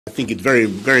I think it's very,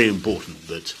 very important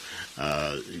that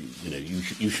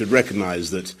you should recognize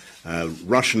that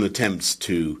Russian attempts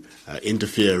to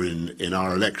interfere in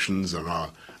our elections and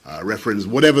our referendums,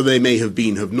 whatever they may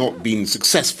have not been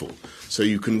successful. So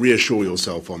you can reassure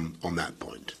yourself on that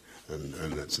point,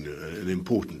 and that's an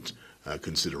important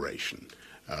consideration,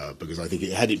 because I think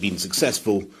had it been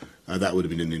successful, that would have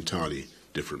been an entirely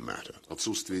different matter.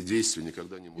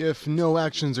 If no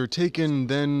actions are taken,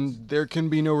 then there can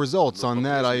be no results. On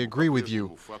that, I agree with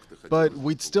you. But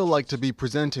we'd still like to be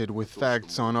presented with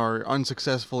facts on our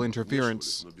unsuccessful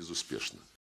interference.